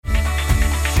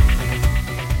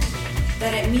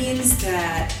it means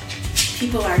that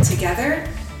people are together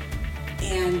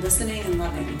and listening and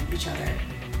loving each other.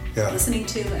 Yeah. Listening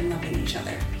to and loving each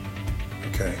other.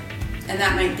 Okay. And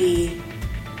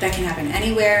that can happen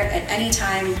anywhere, at any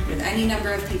time, with any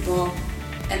number of people.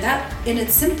 And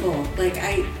it's simple. Like,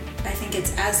 I think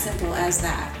it's as simple as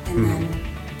that. And then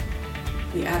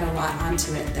we add a lot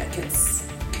onto it that gets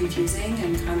confusing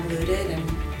and convoluted, and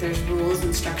there's rules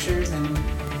and structures, and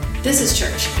this is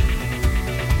church.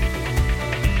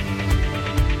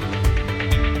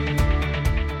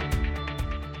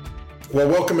 Well,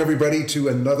 welcome everybody to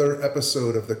another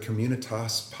episode of the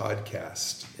Communitas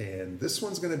podcast. And this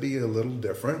one's going to be a little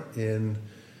different, and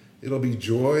it'll be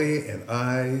Joy and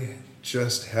I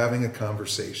just having a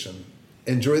conversation.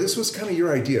 And Joy, this was kind of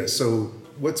your idea. So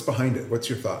what's behind it? What's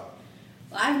your thought?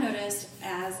 Well, I've noticed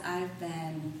as I've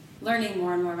been learning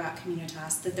more and more about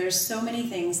Communitas that there's so many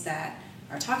things that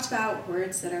are talked about,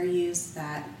 words that are used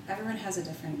that everyone has a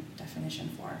different definition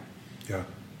for. Yeah.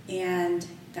 And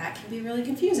that can be really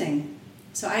confusing.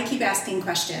 So I keep asking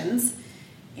questions,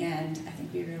 and I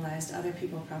think we realized other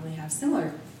people probably have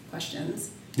similar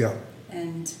questions. Yeah.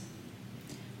 And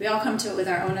we all come to it with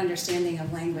our own understanding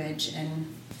of language,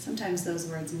 and sometimes those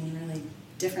words mean really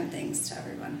different things to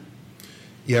everyone.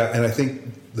 Yeah, and I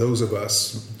think those of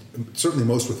us, certainly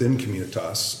most within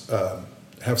Communitas,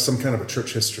 have some kind of a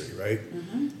church history, right?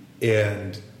 Mm-hmm.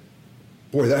 And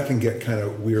boy, that can get kind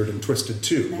of weird and twisted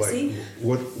too. Messy.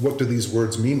 Like, what do these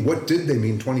words mean? What did they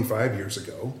mean 25 years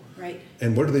ago? Right.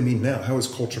 And what do they mean now? How is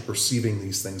culture perceiving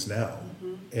these things now?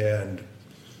 Mm-hmm. And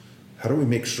how do we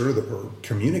make sure that we're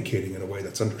communicating in a way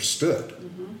that's understood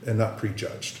and not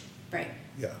prejudged? Right.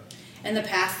 Yeah. And the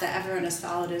path that everyone has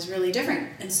followed is really different.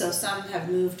 And so some have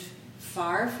moved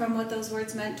far from what those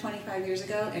words meant 25 years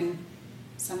ago, and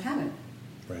some haven't.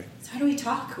 Right. So how do we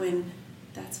talk when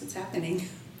that's what's happening?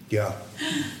 Yeah.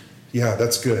 Yeah,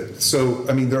 that's good. So,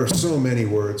 I mean, there are so many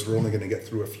words. We're only going to get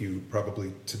through a few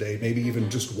probably today, maybe even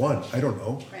just one. I don't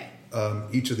know. Right.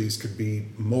 Each of these could be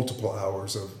multiple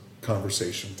hours of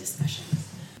conversation. Discussion.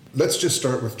 Let's just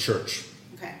start with church.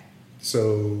 Okay.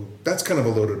 So that's kind of a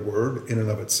loaded word in and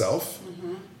of itself.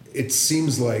 Mm-hmm. It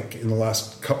seems like in the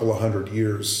last couple of hundred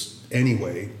years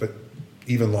anyway, but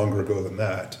even longer ago than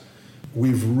that,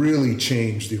 we've really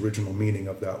changed the original meaning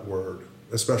of that word,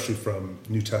 especially from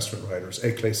New Testament writers,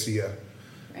 ecclesia,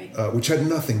 right. Which had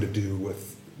nothing to do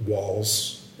with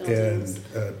walls buildings.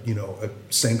 And a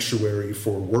sanctuary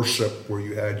for worship where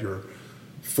you had your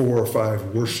 4 or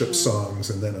 5 worship songs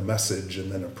and then a message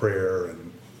and then a prayer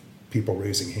and people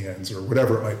raising hands or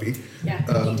whatever it might be.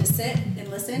 Yeah, you need to sit and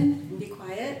listen and be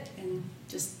quiet and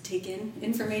just take in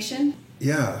information.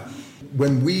 Yeah.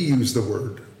 When we use the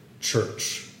word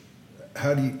church,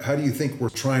 how do you think we're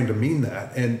trying to mean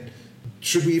that? And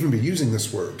should we even be using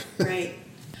this word? Right.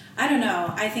 I don't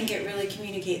know. I think it really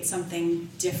communicates something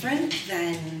different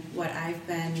than what I've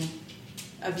been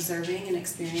observing and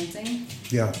experiencing.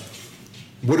 Yeah.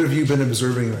 What have you been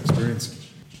observing and experiencing?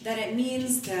 That it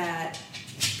means that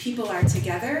people are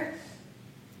together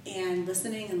and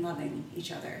listening and loving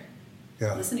each other.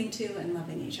 Yeah. Listening to and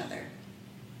loving each other.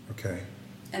 Okay.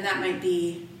 And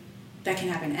that can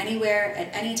happen anywhere, at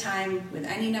any time, with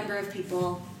any number of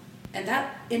people. And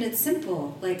it's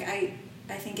simple. Like, I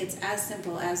think it's as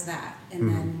simple as that. And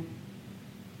then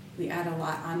we add a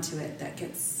lot onto it that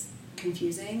gets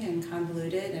confusing and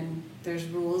convoluted, and there's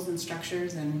rules and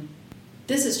structures, and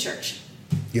this is church.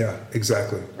 Yeah,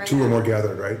 exactly. Right 2 now. or more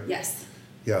gathered, right? Yes.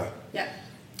 Yeah. Yep.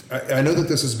 I know that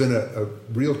this has been a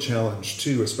real challenge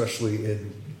too, especially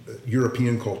in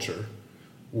European culture,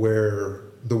 where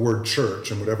the word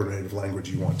church, and whatever native language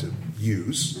you want to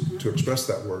use to express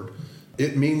that word,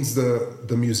 it means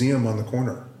the museum on the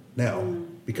corner now,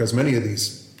 because many of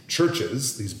these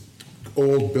churches, these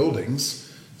old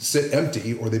buildings, sit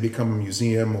empty, or they become a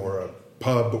museum or a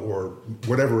pub or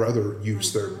whatever other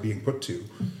use they're being put to.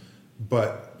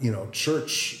 But,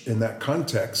 church in that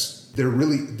context,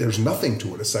 there's nothing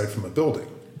to it aside from a building.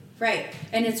 Right.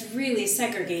 And it's really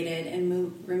segregated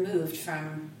and removed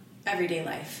from everyday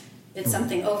life. It's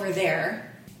something over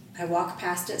there. I walk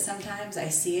past it sometimes. I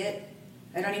see it.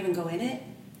 I don't even go in it.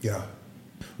 Yeah.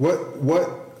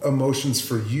 What emotions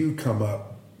for you come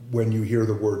up when you hear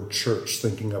the word church,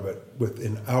 thinking of it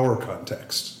within our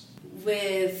context?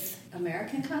 With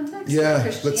American context? Yeah,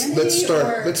 Christianity, let's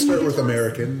start with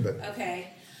American. But okay.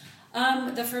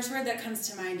 The first word that comes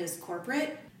to mind is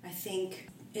corporate. I think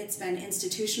it's been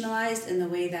institutionalized in the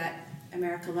way that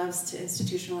America loves to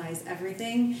institutionalize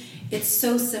everything. It's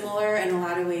so similar in a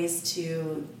lot of ways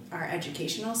to our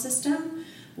educational system,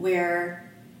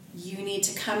 where you need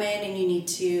to come in and you need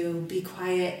to be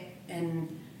quiet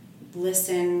and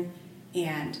listen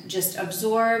and just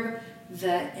absorb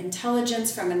the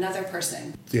intelligence from another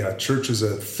person. Yeah, church is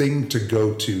a thing to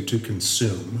go to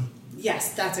consume.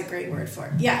 Yes, that's a great word for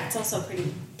it. Yeah, it's also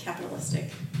pretty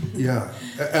capitalistic. Yeah,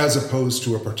 as opposed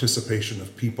to a participation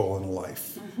of people in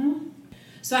life. Mm-hmm.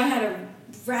 So I had a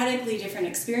radically different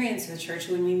experience with church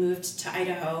when we moved to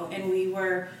Idaho, and we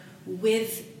were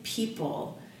with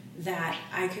people that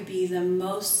I could be the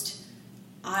most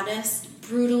honest,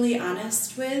 brutally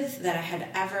honest with that I had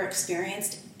ever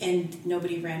experienced, and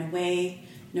nobody ran away,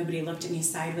 nobody looked at me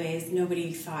sideways,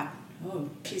 nobody thought, oh,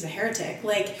 she's a heretic.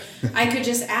 Like, I could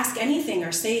just ask anything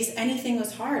or say anything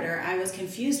was hard, or I was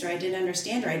confused, or I didn't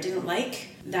understand, or I didn't like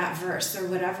that verse, or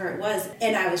whatever it was,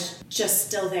 and I was just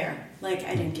still there. Like,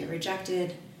 I didn't get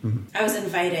rejected. Mm-hmm. I was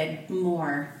invited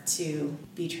more to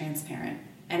be transparent,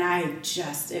 and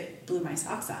it blew my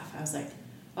socks off. I was like,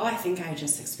 oh, I think I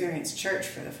just experienced church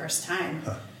for the first time.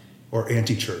 Or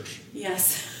anti-church.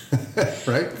 Yes.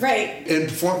 Right? Right. And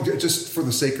just for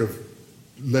the sake of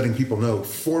letting people know,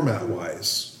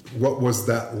 format-wise, what was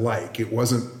that like? It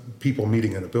wasn't people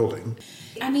meeting in a building.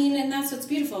 I mean, and that's what's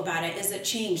beautiful about it, is it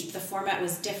changed. The format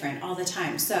was different all the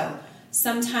time. So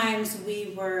sometimes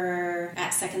we were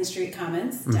at 2nd Street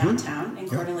Commons downtown in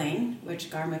Coeur d'Alene,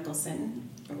 which Gar Mickelson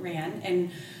ran,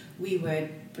 and we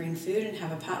would bring food and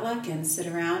have a potluck and sit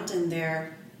around in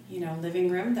their, living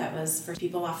room that was for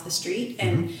people off the street,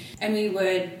 and we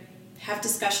would have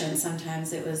discussions.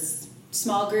 Sometimes it was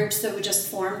small groups that we just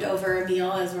formed over a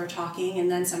meal as we're talking,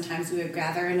 and then sometimes we would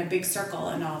gather in a big circle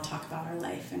and all talk about our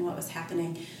life and what was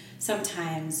happening.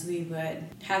 Sometimes we would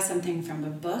have something from a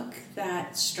book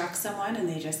that struck someone and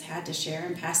they just had to share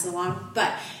and pass it along.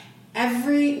 But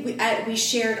we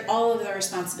shared all of the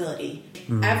responsibility.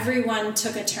 Everyone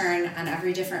took a turn on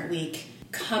every different week,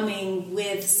 coming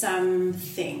with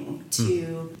something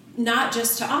to not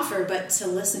just to offer, but to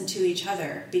listen to each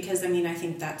other. Because, I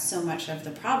think that's so much of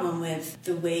the problem with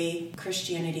the way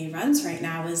Christianity runs right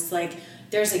now, is like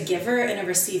there's a giver and a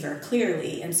receiver,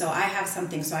 clearly. And so I have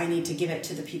something, so I need to give it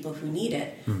to the people who need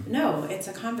it. No, it's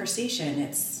a conversation.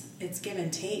 It's give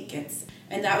and take.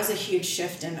 And that was a huge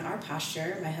shift in our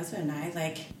posture, my husband and I.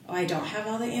 Like, I don't have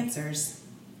all the answers.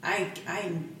 I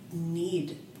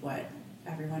need what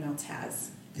everyone else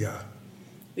has. Yeah.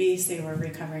 We say we're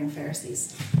recovering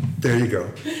Pharisees. There you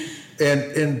go.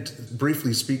 And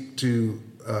briefly speak to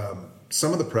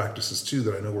some of the practices too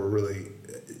that I know were really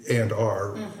and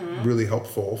are really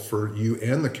helpful for you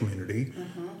and the community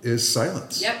is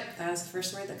silence. Yep, that was the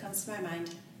first word that comes to my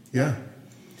mind. Yeah.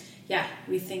 Yeah,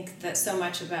 we think that so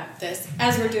much about this,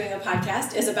 as we're doing a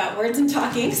podcast, is about words and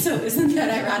talking, so isn't that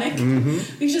ironic?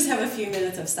 We just have a few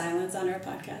minutes of silence on our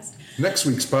podcast. Next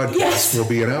week's podcast will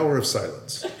be an hour of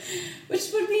silence.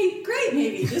 Which would be great,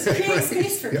 maybe. Just create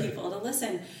space for people to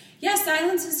listen. Yeah,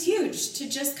 silence is huge. To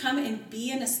just come and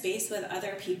be in a space with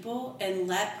other people and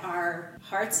let our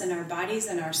hearts and our bodies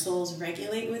and our souls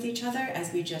regulate with each other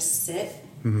as we just sit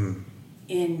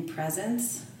in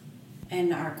presence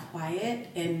and are quiet.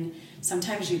 And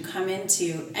sometimes you come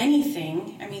into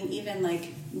anything, even like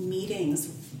meetings,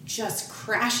 just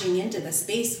crashing into the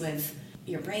space with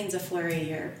your brain's a flurry,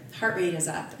 your heart rate is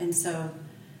up. And so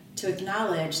to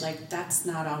acknowledge, like, that's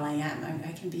not all I am.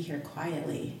 I can be here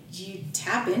quietly. You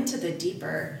tap into the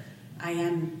deeper I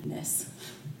amness.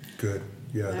 Good.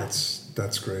 Yeah,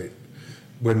 that's great.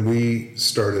 When we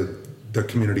started the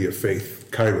community of faith,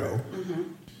 Cairo,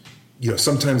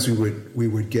 sometimes we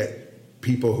would get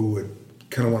people who would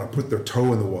kind of want to put their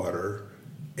toe in the water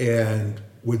and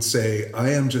would say,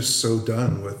 I am just so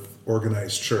done with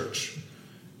organized church.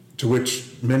 To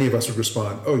which many of us would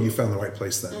respond, oh, you found the right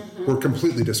place then. We're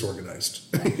completely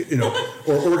disorganized.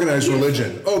 Or organized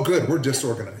religion. Oh, good, we're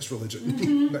disorganized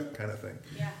religion. That kind of thing.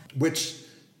 Yeah. Which,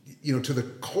 to the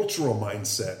cultural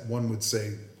mindset, one would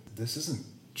say, this isn't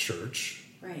church.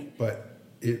 Right. But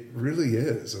it really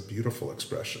is a beautiful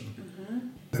expression.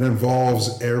 It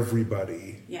involves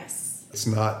everybody. Yes. It's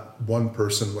not one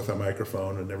person with a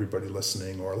microphone and everybody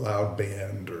listening, or a loud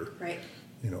band, or,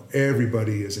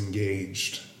 everybody is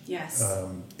engaged. Yes.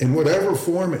 In whatever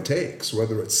form it takes,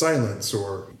 whether it's silence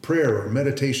or prayer or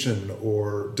meditation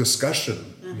or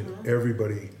discussion,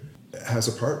 everybody has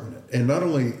a part in it. And not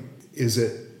only is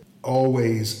it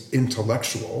always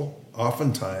intellectual,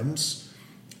 oftentimes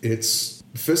it's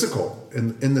physical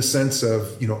in the sense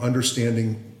of,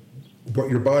 understanding what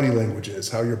your body language is,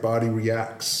 how your body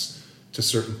reacts to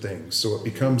certain things. So it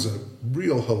becomes a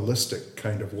real holistic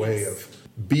kind of way of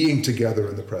being together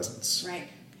in the presence. Right.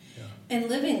 And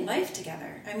living life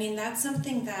together. That's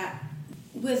something that,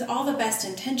 with all the best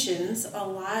intentions, a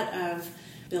lot of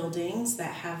buildings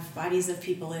that have bodies of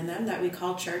people in them that we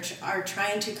call church are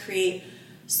trying to create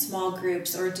small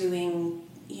groups or doing,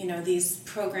 these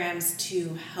programs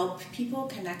to help people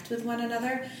connect with one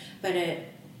another, but it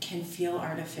can feel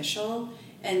artificial.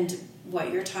 And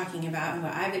what you're talking about and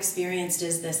what I've experienced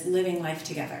is this living life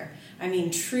together. I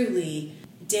mean, truly,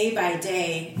 day by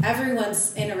day,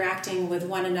 everyone's interacting with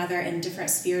one another in different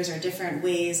spheres or different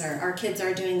ways. Our kids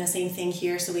are doing the same thing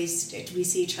here, so we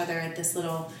see each other at this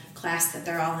little class that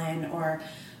they're all in, or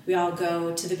we all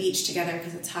go to the beach together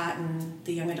because it's hot and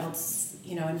the young adults,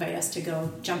 invite us to go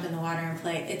jump in the water and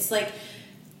play. It's like,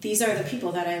 these are the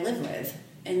people that I live with.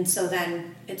 And so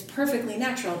then it's perfectly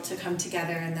natural to come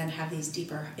together and then have these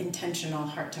deeper, intentional,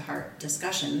 heart-to-heart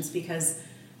discussions, because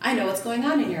I know what's going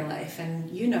on in your life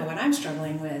and you know what I'm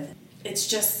struggling with.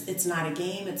 It's not a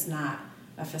game, it's not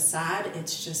a facade,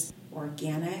 it's just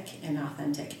organic and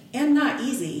authentic and not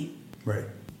easy. Right.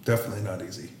 Definitely not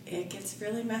easy. It gets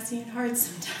really messy and hard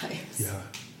sometimes. Yeah.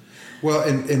 Well,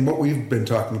 and what we've been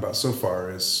talking about so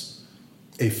far is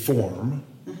a form,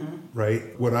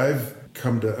 right? What I've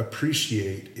come to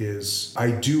appreciate is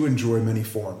I do enjoy many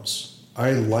forms.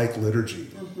 I like liturgy.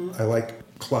 I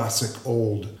like classic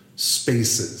old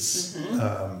spaces.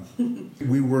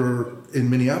 We were in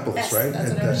Minneapolis, Yes, right?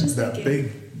 that's what I was just that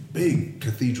thinking. big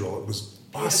cathedral. It was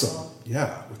awesome. Beautiful.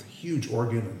 Yeah, with a huge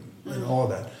organ and all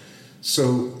of that.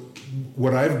 So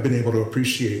what I've been able to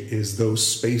appreciate is those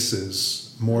spaces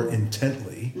more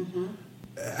intently,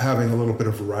 having a little bit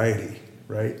of variety,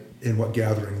 right, in what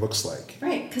gathering looks like.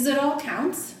 Right, because it all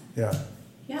counts. Yeah.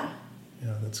 Yeah.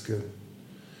 Yeah, that's good.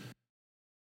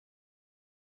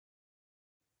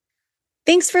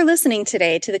 Thanks for listening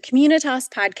today to the Communitas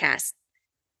podcast.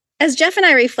 As Geoff and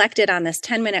I reflected on this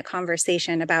 10-minute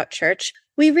conversation about church,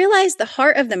 we realized the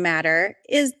heart of the matter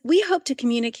is we hope to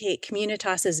communicate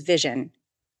Communitas's vision.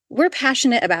 We're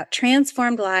passionate about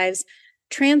transformed lives,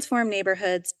 transformed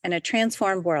neighborhoods, and a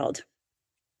transformed world.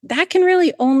 That can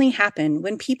really only happen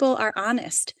when people are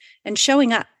honest and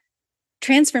showing up.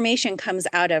 Transformation comes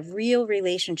out of real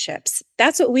relationships.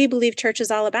 That's what we believe church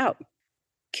is all about.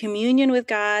 Communion with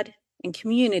God and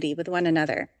community with one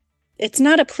another. It's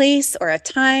not a place or a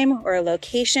time or a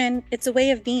location. It's a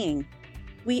way of being.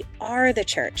 We are the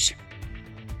church.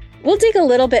 We'll dig a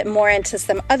little bit more into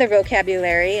some other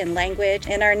vocabulary and language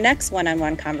in our next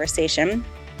one-on-one conversation.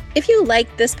 If you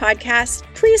like this podcast,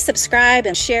 please subscribe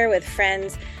and share with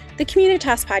friends. The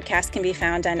Communitas podcast can be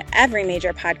found on every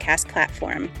major podcast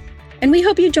platform. And we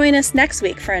hope you join us next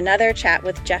week for another chat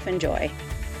with Geoff and Joy.